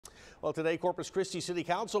Well, today Corpus Christi City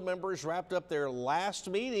Council members wrapped up their last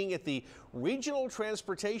meeting at the Regional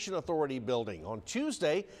Transportation Authority building. On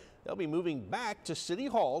Tuesday, they'll be moving back to City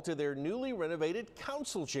Hall to their newly renovated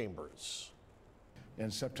council chambers. In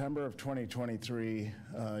September of 2023,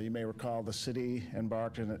 you may recall the city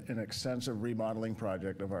embarked on an extensive remodeling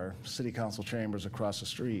project of our city council chambers across the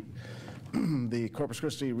street. The Corpus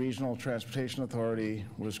Christi Regional Transportation Authority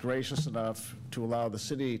was gracious enough to allow the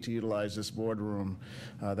city to utilize this boardroom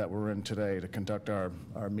that we're in today to conduct our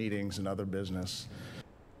meetings and other business.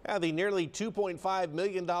 The nearly $2.5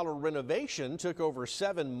 million renovation took over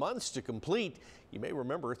 7 months to complete. You may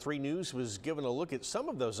remember 3 News was given a look at some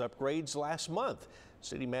of those upgrades last month.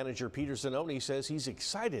 City Manager Peter Zanoni says he's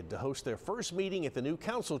excited to host their first meeting at the new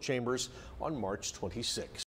council chambers on March 26.